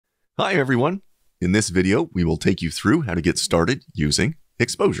Hi everyone! In this video, we will take you through how to get started using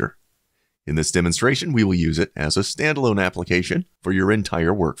Exposure. In this demonstration, we will use it as a standalone application for your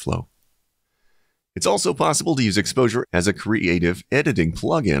entire workflow. It's also possible to use Exposure as a creative editing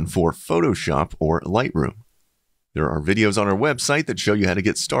plugin for Photoshop or Lightroom. There are videos on our website that show you how to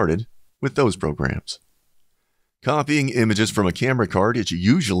get started with those programs. Copying images from a camera card is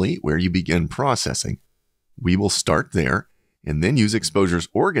usually where you begin processing. We will start there and then use Exposure's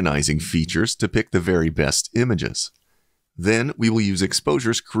organizing features to pick the very best images. Then we will use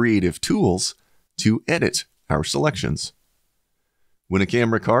Exposure's creative tools to edit our selections. When a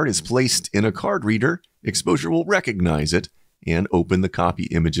camera card is placed in a card reader, Exposure will recognize it and open the Copy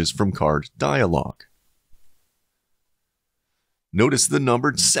Images from Card dialog. Notice the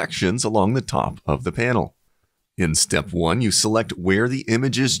numbered sections along the top of the panel. In Step 1, you select where the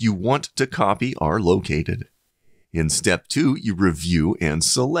images you want to copy are located. In Step 2, you review and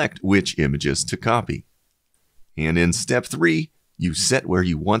select which images to copy. And in Step 3, you set where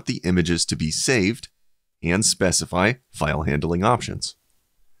you want the images to be saved and specify file handling options.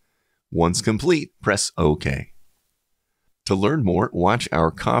 Once complete, press OK. To learn more, watch our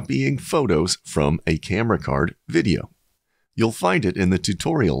Copying Photos from a Camera Card video. You'll find it in the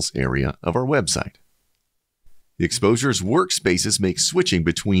Tutorials area of our website. Exposure's Workspaces make switching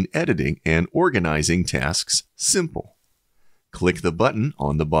between editing and organizing tasks simple. Click the button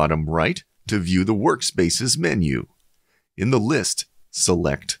on the bottom right to view the Workspaces menu. In the list,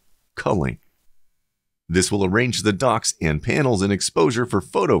 select Culling. This will arrange the docks and panels in Exposure for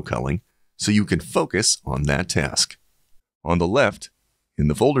photo culling so you can focus on that task. On the left, in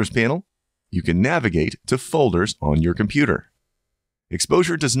the Folders panel, you can navigate to folders on your computer.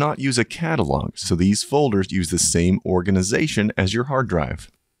 Exposure does not use a catalog, so these folders use the same organization as your hard drive.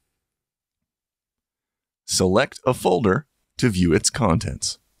 Select a folder to view its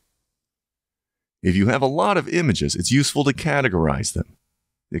contents. If you have a lot of images, it's useful to categorize them.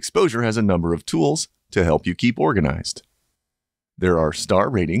 Exposure has a number of tools to help you keep organized. There are star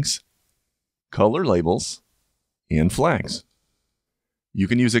ratings, color labels, and flags. You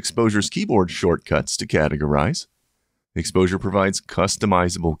can use Exposure's keyboard shortcuts to categorize. Exposure provides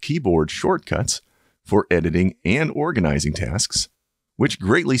customizable keyboard shortcuts for editing and organizing tasks, which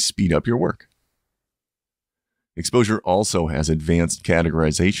greatly speed up your work. Exposure also has advanced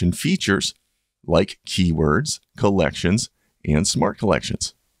categorization features like keywords, collections, and smart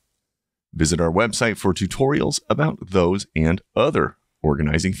collections. Visit our website for tutorials about those and other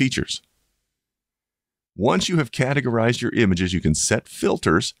organizing features. Once you have categorized your images, you can set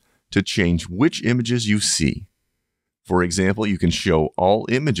filters to change which images you see. For example, you can show all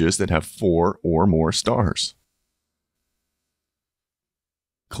images that have 4 or more stars.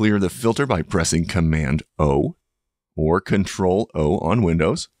 Clear the filter by pressing Command-O or Control-O on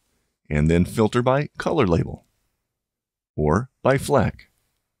Windows, and then filter by color label or by flag.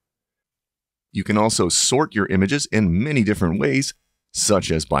 You can also sort your images in many different ways,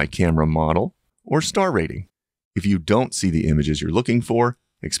 such as by camera model or star rating. If you don't see the images you're looking for,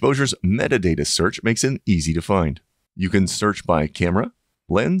 Exposure's Metadata Search makes it easy to find. You can search by camera,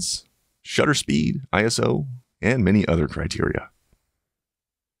 lens, shutter speed, ISO, and many other criteria.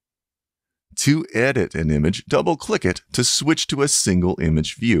 To edit an image, double-click it to switch to a single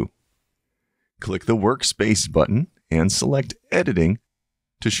image view. Click the Workspace button and select Editing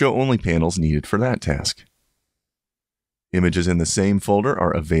to show only panels needed for that task. Images in the same folder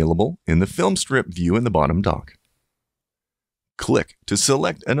are available in the film strip view in the bottom dock. Click to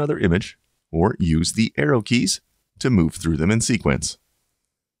select another image or use the arrow keys to move through them in sequence.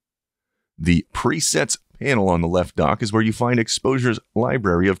 The Presets panel on the left dock is where you find Exposure's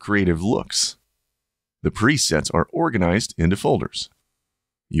library of creative looks. The presets are organized into folders.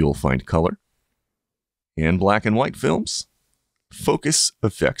 You'll find color and black and white films, focus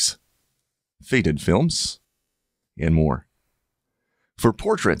effects, faded films, and more. For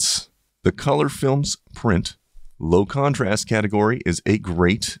portraits, the Color Films Print Low Contrast category is a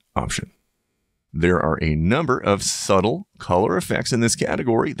great option. There are a number of subtle color effects in this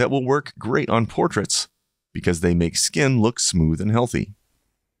category that will work great on portraits because they make skin look smooth and healthy.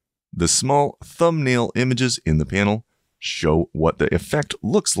 The small thumbnail images in the panel show what the effect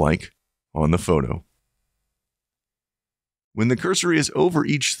looks like on the photo. When the cursor is over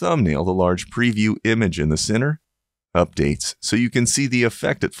each thumbnail, the large preview image in the center updates so you can see the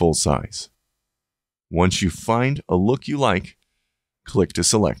effect at full size. Once you find a look you like, click to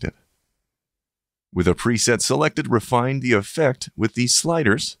select it. With a preset selected, refine the effect with these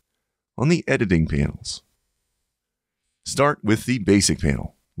sliders on the editing panels. Start with the Basic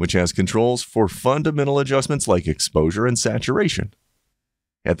panel, which has controls for fundamental adjustments like exposure and saturation.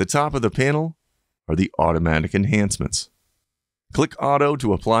 At the top of the panel are the automatic enhancements. Click Auto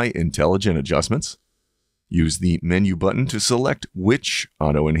to apply intelligent adjustments. Use the menu button to select which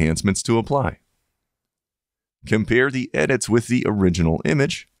auto enhancements to apply. Compare the edits with the original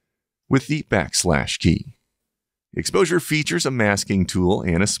image with the # key. Exposure features a masking tool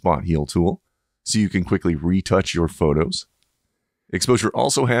and a spot heal tool, so you can quickly retouch your photos. Exposure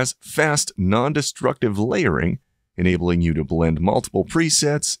also has fast, non-destructive layering, enabling you to blend multiple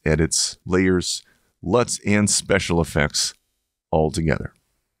presets, edits, layers, LUTs, and special effects all together.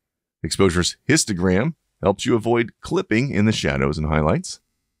 Exposure's histogram helps you avoid clipping in the shadows and highlights.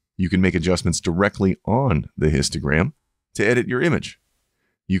 You can make adjustments directly on the histogram to edit your image.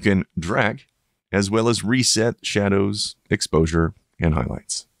 You can drag as well as reset shadows, exposure, and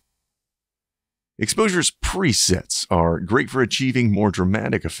highlights. Exposure's presets are great for achieving more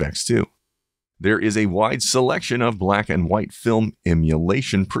dramatic effects too. There is a wide selection of black and white film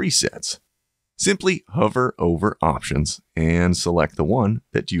emulation presets. Simply hover over Options and select the one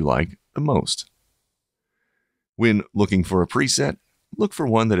that you like the most. When looking for a preset, look for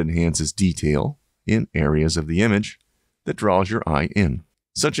one that enhances detail in areas of the image that draws your eye in,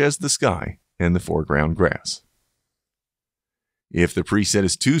 such as the sky and the foreground grass. If the preset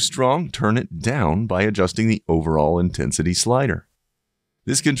is too strong, turn it down by adjusting the overall intensity slider.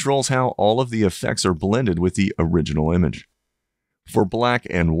 This controls how all of the effects are blended with the original image. For black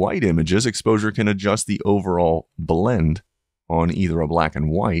and white images, Exposure can adjust the overall blend on either a black and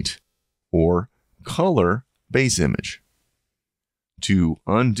white or color base image. To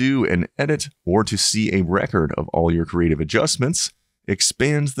undo an edit or to see a record of all your creative adjustments,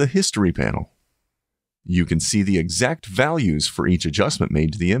 expand the History panel. You can see the exact values for each adjustment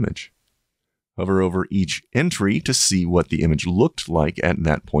made to the image. Hover over each entry to see what the image looked like at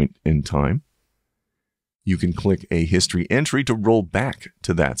that point in time. You can click a history entry to roll back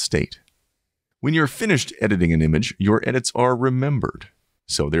to that state. When you're finished editing an image, your edits are remembered,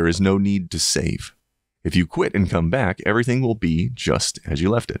 so there is no need to save. If you quit and come back, everything will be just as you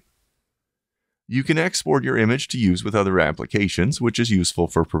left it. You can export your image to use with other applications, which is useful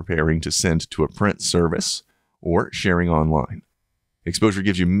for preparing to send to a print service or sharing online. Exposure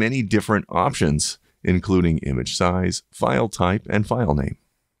gives you many different options, including image size, file type, and file name.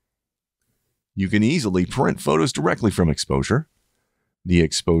 You can easily print photos directly from Exposure. The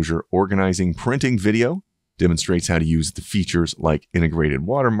Exposure Organizing Printing video demonstrates how to use the features like integrated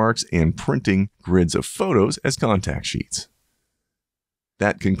watermarks and printing grids of photos as contact sheets.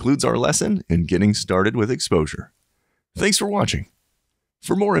 That concludes our lesson in getting started with Exposure. Thanks for watching.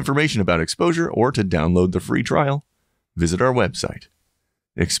 For more information about Exposure or to download the free trial, visit our website,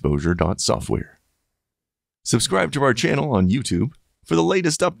 exposure.software. Subscribe to our channel on YouTube for the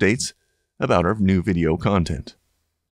latest updates about our new video content.